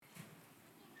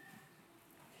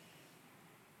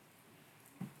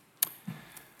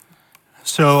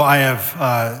So I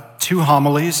have two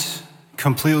homilies,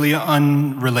 completely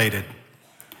unrelated.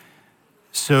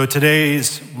 So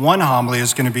today's one homily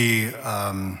is going to be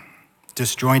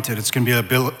disjointed. It's going to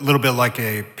be a little bit like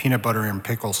a peanut butter and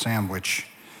pickle sandwich,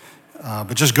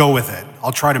 but just go with it.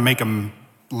 I'll try to make them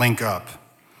link up.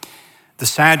 The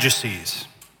Sadducees.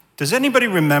 Does anybody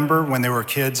remember when they were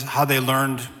kids how they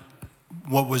learned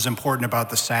what was important about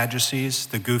the Sadducees,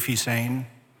 the goofy saying?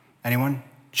 Anyone?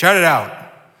 Shout it out.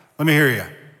 Let me hear you.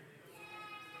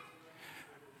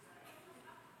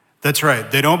 That's right.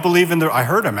 They don't believe in I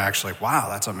heard them actually. Wow,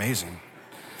 that's amazing.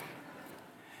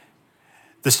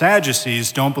 The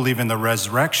Sadducees don't believe in the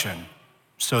resurrection,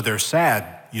 so they're sad,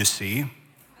 you see.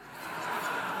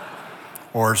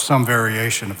 Or some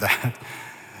variation of that.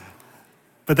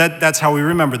 But that's how we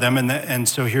remember them, and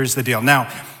so here's the deal. Now,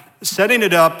 setting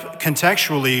it up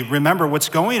contextually, remember what's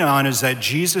going on is that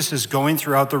Jesus is going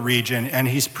throughout the region, and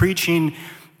he's preaching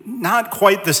not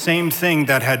quite the same thing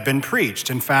that had been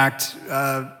preached. In fact,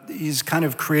 he's kind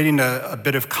of creating a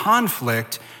bit of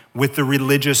conflict with the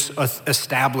religious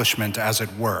establishment, as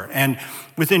it were. And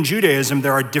within Judaism,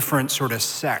 there are different sort of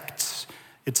sects.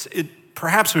 It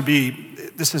perhaps would be,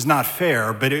 this is not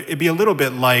fair, but it'd be a little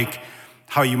bit like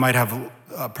how you might have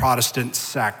Protestant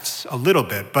sects, a little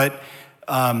bit. But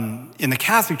in the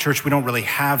Catholic Church, we don't really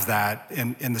have that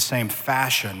in the same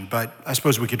fashion, but I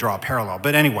suppose we could draw a parallel.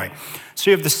 But anyway, so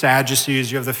you have the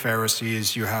Sadducees, you have the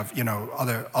Pharisees, you have,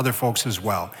 other folks as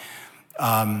well.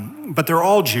 But they're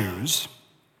all Jews,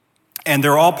 and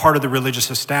they're all part of the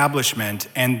religious establishment,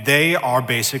 and they are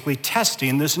basically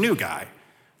testing this new guy.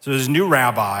 So this new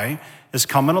rabbi is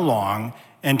coming along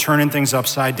and turning things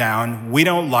upside down. We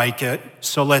don't like it,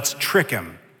 so let's trick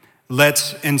him.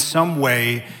 Let's, in some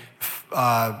way,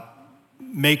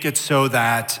 make it so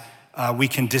that we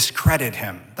can discredit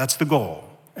him. That's the goal.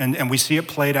 And we see it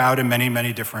played out in many,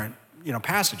 many different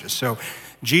passages. So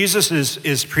Jesus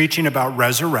is preaching about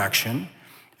resurrection,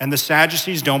 and the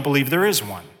Sadducees don't believe there is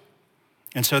one.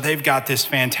 And so they've got this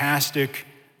fantastic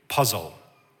puzzle,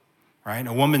 right?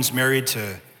 A woman's married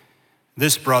to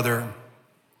this brother,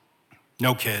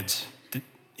 no kids.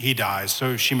 He dies,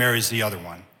 so she marries the other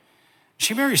one.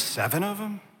 She marries 7 of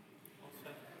them?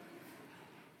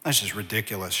 That's just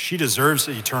ridiculous. She deserves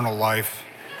eternal life.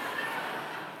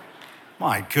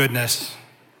 My goodness.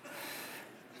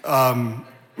 So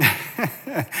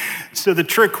the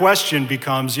trick question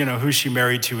becomes, who's she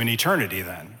married to in eternity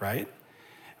then, right?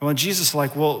 And when Jesus is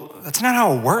like, well, that's not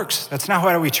how it works. That's not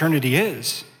how eternity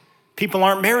is. People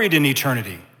aren't married in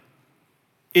eternity.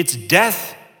 It's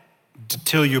death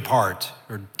till you part,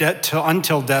 or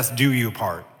until death do you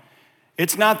part.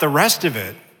 It's not the rest of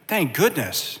it. Thank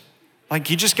goodness. Like,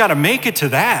 you just got to make it to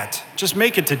that. Just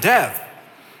make it to death.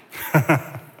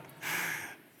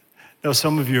 Now,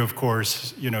 some of you, of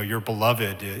course, your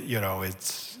beloved,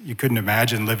 you couldn't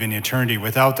imagine living eternity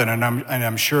without that, and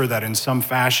I'm sure that in some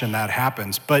fashion that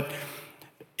happens. But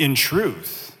in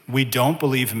truth, we don't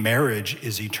believe marriage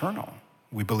is eternal.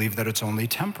 We believe that it's only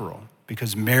temporal,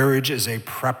 because marriage is a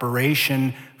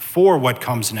preparation for what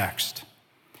comes next.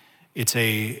 It's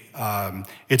a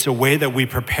way that we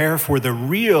prepare for the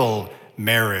real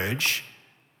marriage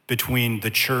between the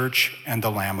church and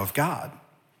the Lamb of God.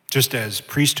 Just as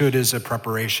priesthood is a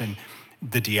preparation,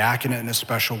 the diaconate in a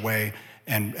special way,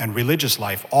 and religious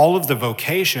life, all of the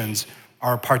vocations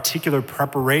are a particular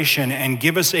preparation and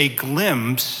give us a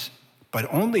glimpse,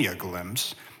 but only a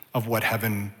glimpse, of what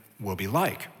heaven will be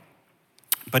like.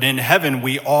 But in heaven,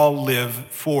 we all live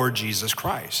for Jesus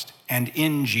Christ and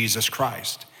in Jesus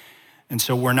Christ. And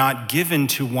so we're not given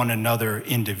to one another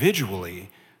individually,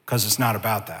 because it's not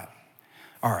about that.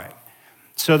 All right.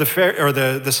 So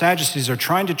the Sadducees are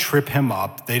trying to trip him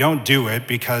up. They don't do it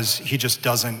because he just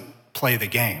doesn't play the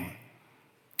game,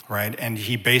 right? And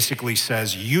he basically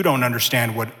says, you don't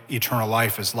understand what eternal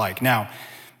life is like. Now,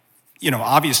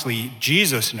 obviously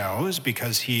Jesus knows,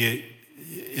 because he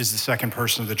is the second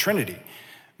person of the Trinity,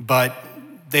 but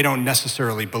they don't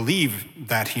necessarily believe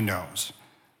that he knows.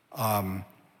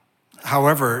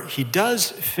 However, he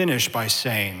does finish by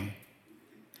saying,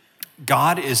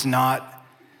 God is not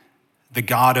the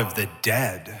God of the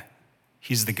dead.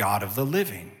 He's the God of the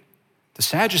living. The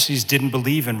Sadducees didn't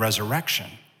believe in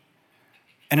resurrection.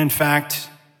 And in fact,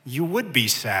 you would be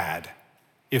sad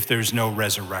if there's no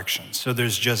resurrection. So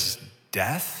there's just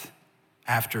death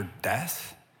after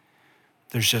death.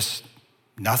 There's just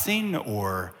nothing,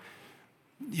 or,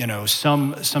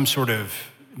 some sort of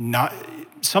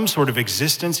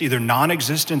existence, either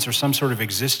non-existence or some sort of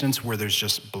existence where there's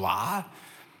just blah.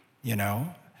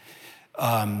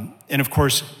 And of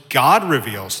course, God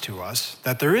reveals to us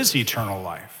that there is eternal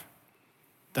life.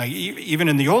 Like, even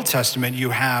in the Old Testament,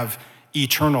 you have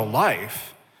eternal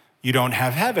life. You don't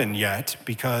have heaven yet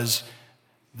because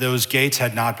those gates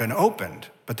had not been opened,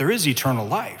 but there is eternal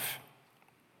life.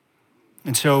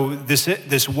 And so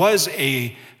this was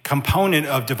a component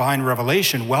of divine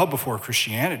revelation well before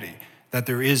Christianity, that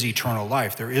there is eternal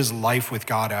life. There is life with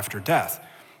God after death.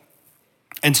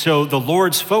 And so the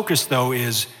Lord's focus, though,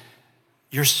 is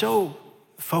you're so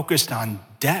focused on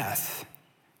death.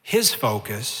 His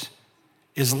focus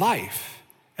is life,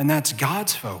 and that's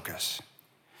God's focus.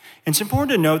 And it's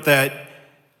important to note that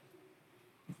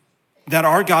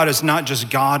our God is not just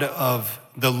God of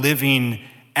the living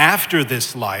after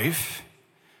this life,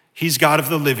 he's God of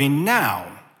the living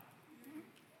now,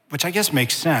 which I guess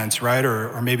makes sense, right?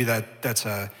 Or maybe that's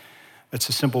a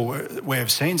simple way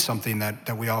of saying something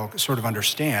that we all sort of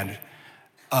understand,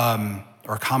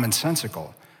 or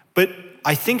commonsensical. But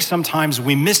I think sometimes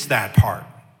we miss that part.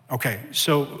 Okay,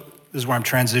 so this is where I'm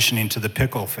transitioning to the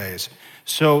pickle phase.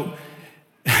 So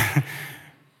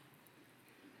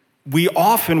we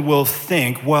often will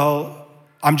think, well,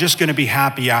 I'm just going to be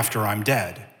happy after I'm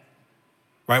dead,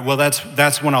 right? Well,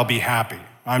 that's when I'll be happy.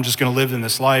 I'm just going to live in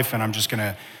this life and I'm just going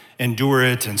to endure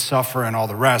it and suffer and all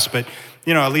the rest. But,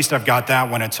 at least I've got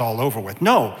that when it's all over with.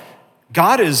 No,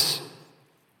 God is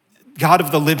God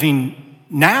of the living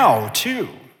now too.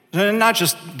 And not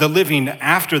just the living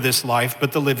after this life,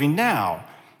 but the living now.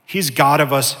 He's God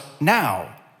of us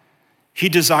now. He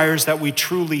desires that we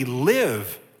truly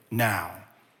live now.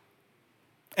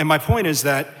 And my point is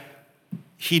that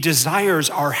he desires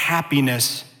our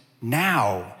happiness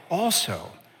now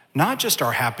also, not just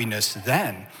our happiness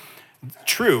then.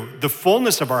 True, the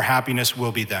fullness of our happiness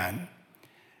will be then.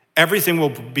 Everything will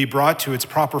be brought to its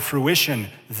proper fruition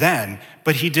then,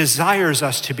 but he desires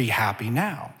us to be happy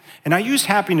now. And I use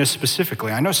happiness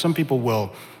specifically. I know some people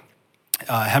will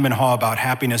hem and haw about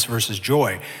happiness versus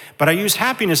joy, but I use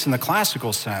happiness in the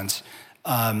classical sense,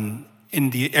 in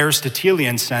the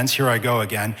Aristotelian sense, here I go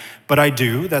again, but I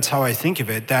do, that's how I think of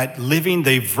it, that living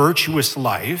the virtuous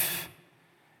life,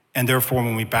 and therefore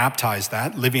when we baptize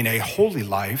that, living a holy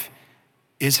life,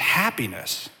 is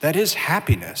happiness. That is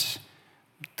happiness.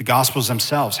 The Gospels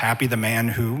themselves, happy the man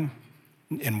who,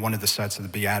 in one of the sets of the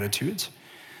Beatitudes.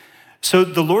 So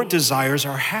the Lord desires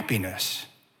our happiness.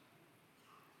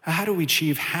 How do we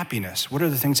achieve happiness? What are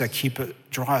the things that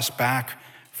draw us back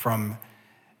from,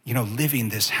 living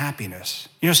this happiness?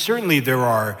 Certainly there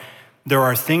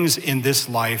are things in this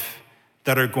life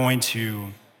that are going to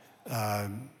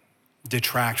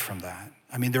detract from that.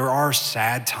 I mean, there are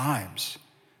sad times.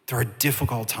 There are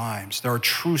difficult times. There are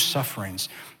true sufferings.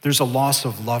 There's a loss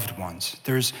of loved ones.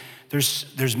 There's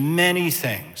many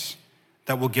things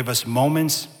that will give us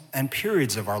moments and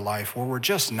periods of our life where we're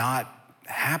just not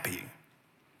happy.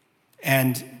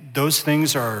 And those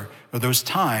things those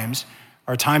times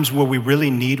are times where we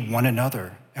really need one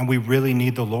another and we really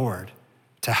need the Lord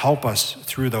to help us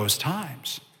through those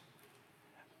times.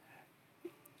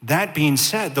 That being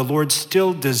said, the Lord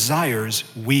still desires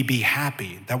we be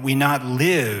happy, that we not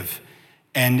live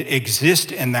and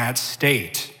exist in that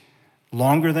state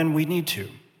longer than we need to.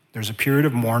 There's a period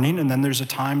of mourning, and then there's a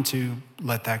time to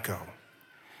let that go.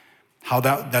 How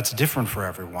that's different for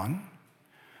everyone.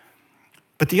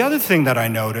 But the other thing that I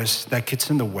notice that gets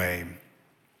in the way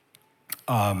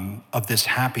of this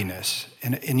happiness,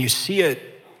 and you see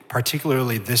it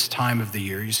particularly this time of the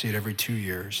year, you see it every 2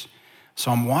 years.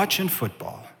 So I'm watching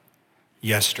football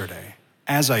yesterday,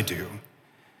 as I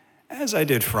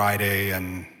did Friday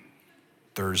and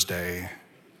Thursday,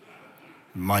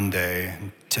 Monday,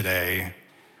 today.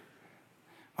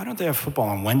 Why don't they have football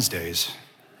on Wednesdays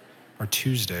or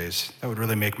Tuesdays? That would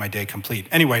really make my day complete.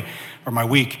 Anyway, or my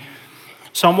week.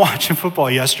 So I'm watching football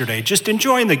yesterday, just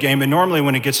enjoying the game. And normally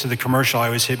when it gets to the commercial, I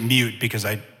always hit mute because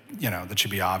that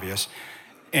should be obvious.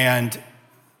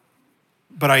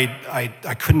 But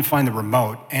I couldn't find the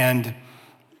remote. And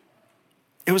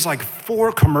it was like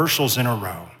 4 commercials in a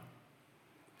row.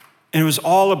 And it was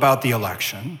all about the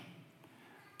election.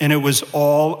 And it was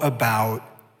all about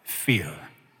fear.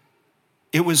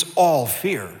 It was all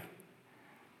fear.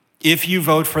 If you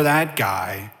vote for that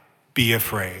guy, be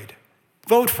afraid.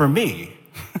 Vote for me.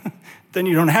 Then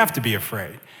you don't have to be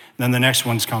afraid. Then the next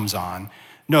one comes on.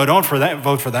 No, don't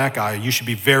vote for that guy. You should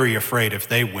be very afraid if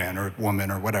they win, or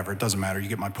woman, or whatever. It doesn't matter. You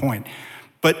get my point.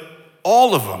 But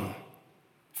all of them,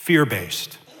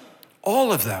 fear-based.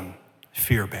 All of them,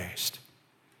 fear-based.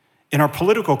 In our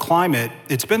political climate,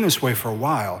 it's been this way for a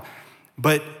while.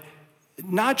 But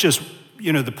not just,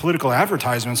 the political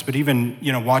advertisements, but even,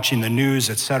 watching the news,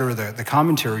 et cetera, the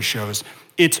commentary shows,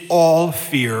 it's all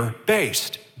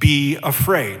fear-based. be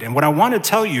afraid. And what I want to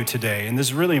tell you today, and this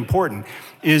is really important,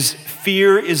 is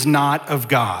fear is not of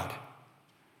God.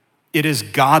 It is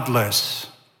godless.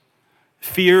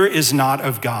 Fear is not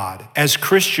of God. As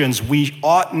Christians, we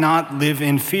ought not live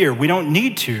in fear. We don't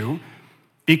need to,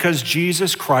 because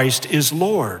Jesus Christ is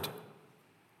Lord.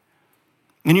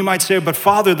 And you might say, but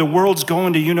Father, the world's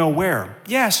going to you know where.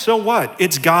 Yeah, so what?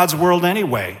 It's God's world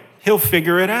anyway. He'll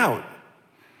figure it out.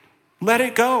 Let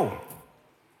it go.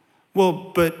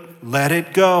 Well, but let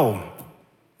it go.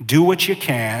 Do what you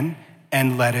can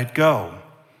and let it go.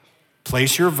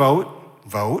 Place your vote.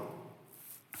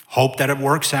 Hope that it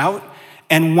works out.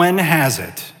 And when has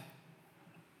it?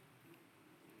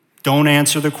 Don't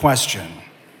answer the question.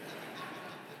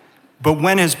 But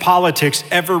when has politics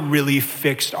ever really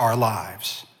fixed our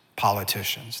lives?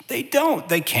 Politicians. They don't.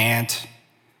 They can't.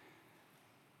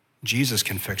 Jesus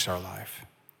can fix our life.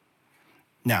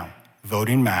 Now,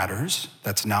 voting matters.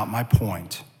 That's not my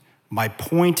point. My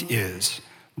point is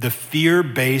the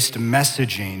fear-based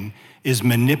messaging is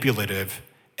manipulative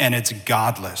and it's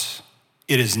godless.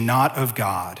 It is not of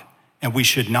God, and we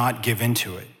should not give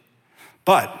into it.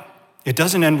 But it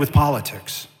doesn't end with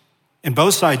politics. And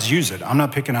both sides use it. I'm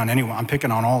not picking on anyone. I'm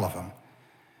picking on all of them.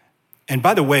 And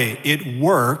by the way, it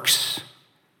works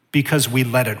because we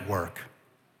let it work.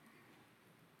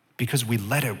 Because we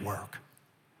let it work.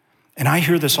 And I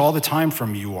hear this all the time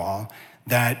from you all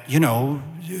that,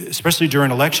 especially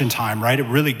during election time, right? It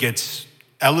really gets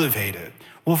elevated.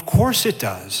 Well, of course it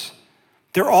does.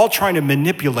 They're all trying to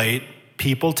manipulate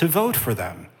people to vote for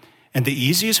them. And the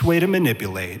easiest way to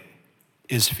manipulate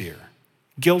is fear,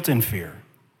 guilt and fear.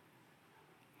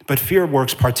 But fear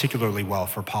works particularly well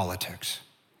for politics.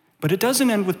 But it doesn't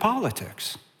end with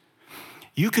politics.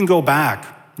 You can go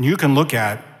back and you can look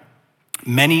at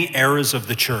many eras of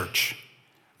the church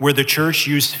where the church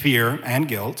used fear and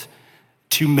guilt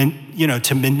to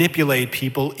manipulate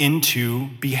people into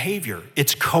behavior.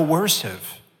 It's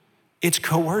coercive. It's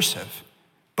coercive.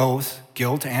 Both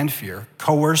guilt and fear,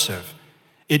 coercive.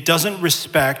 It doesn't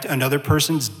respect another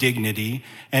person's dignity,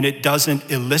 and it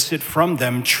doesn't elicit from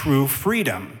them true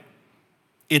freedom.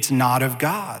 It's not of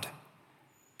God.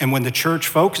 And when the church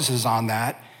focuses on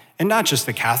that, and not just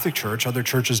the Catholic Church, other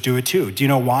churches do it too. Do you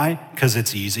know why? Because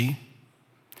it's easy.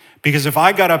 Because if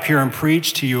I got up here and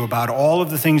preached to you about all of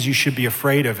the things you should be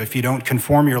afraid of if you don't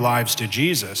conform your lives to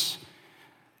Jesus,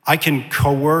 I can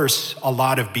coerce a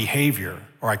lot of behavior,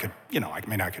 or I could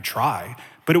try,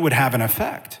 but it would have an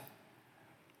effect.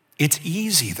 It's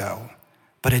easy though,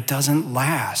 but it doesn't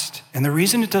last. And the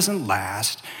reason it doesn't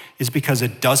last is because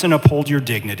it doesn't uphold your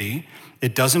dignity,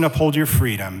 it doesn't uphold your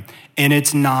freedom, and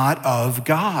it's not of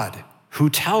God,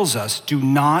 who tells us, do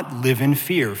not live in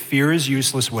fear. Fear is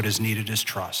useless. What is needed is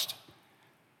trust.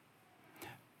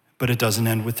 But it doesn't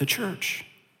end with the church.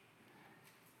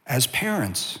 As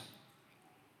parents,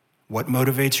 what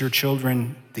motivates your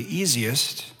children the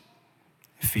easiest?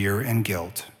 Fear and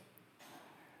guilt.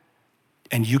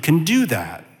 And you can do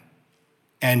that.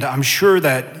 And I'm sure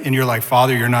that, and you're like,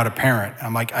 Father, you're not a parent.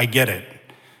 I'm like, I get it.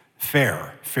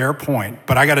 Fair point.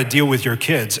 But I got to deal with your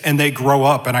kids, and they grow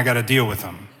up, and I got to deal with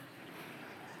them.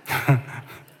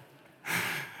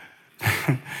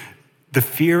 The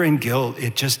fear and guilt,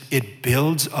 it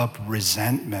builds up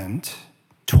resentment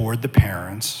toward the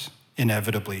parents,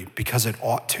 inevitably, because it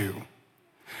ought to.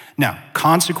 Now,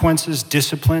 consequences,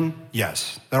 discipline,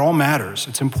 yes, that all matters.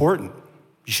 It's important.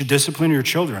 You should discipline your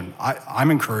children.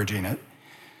 I'm encouraging it.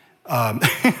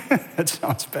 That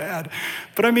sounds bad.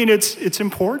 But I mean, it's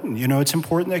important. It's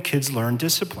important that kids learn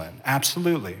discipline.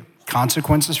 Absolutely.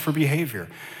 Consequences for behavior.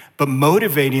 But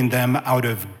motivating them out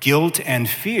of guilt and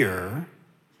fear,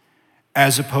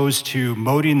 as opposed to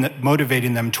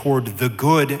motivating them toward the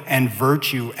good and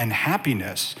virtue and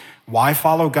happiness. Why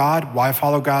follow God? Why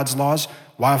follow God's laws?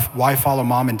 Why follow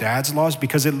mom and dad's laws?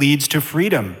 Because it leads to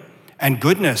freedom and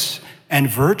goodness and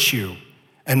virtue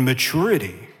and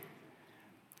maturity.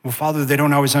 Well, Father, they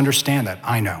don't always understand that.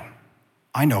 I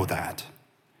know that.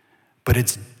 But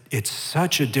it's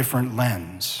such a different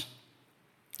lens.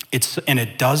 And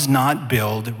it does not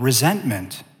build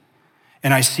resentment.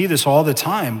 And I see this all the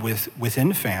time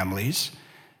within families.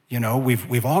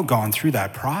 We've all gone through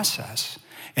that process.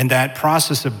 And that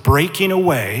process of breaking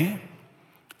away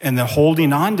and the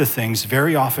holding on to things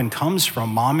very often comes from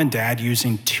mom and dad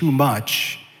using too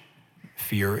much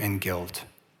fear and guilt.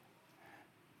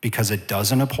 Because it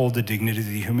doesn't uphold the dignity of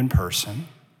the human person.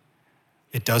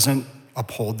 It doesn't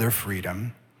uphold their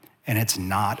freedom. And it's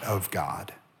not of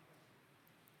God.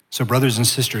 So brothers and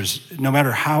sisters, no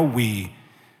matter how we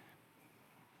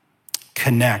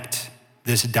connect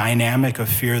this dynamic of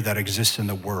fear that exists in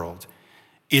the world,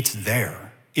 it's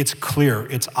there. It's clear,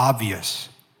 it's obvious.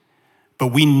 But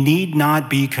we need not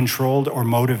be controlled or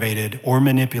motivated or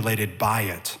manipulated by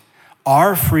it.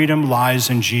 Our freedom lies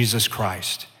in Jesus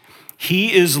Christ.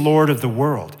 He is Lord of the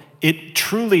world. It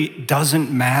truly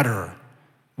doesn't matter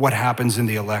what happens in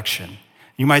the election.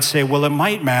 You might say, well, it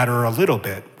might matter a little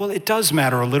bit. Well, it does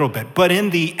matter a little bit. But in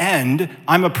the end,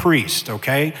 I'm a priest,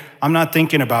 okay? I'm not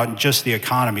thinking about just the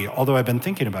economy, although I've been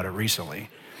thinking about it recently.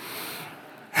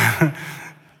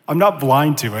 I'm not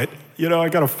blind to it. I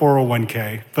got a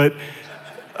 401k. But,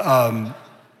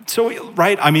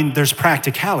 right? I mean, there's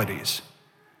practicalities.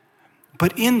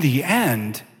 But in the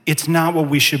end, it's not what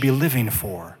we should be living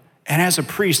for. And as a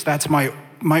priest, that's my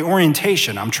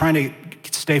orientation. I'm trying to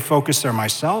stay focused there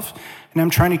myself, and I'm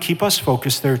trying to keep us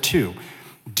focused there too.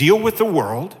 Deal with the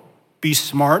world, be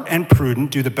smart and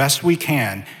prudent, do the best we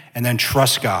can, and then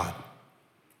trust God.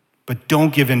 But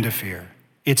don't give in to fear.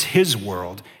 It's his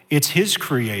world, it's his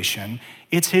creation,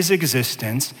 it's his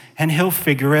existence, and he'll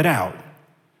figure it out.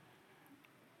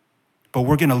 But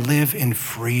we're gonna live in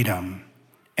freedom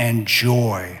and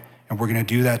joy, and we're gonna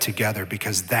do that together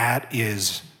because that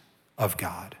is of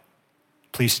God.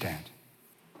 Please stand.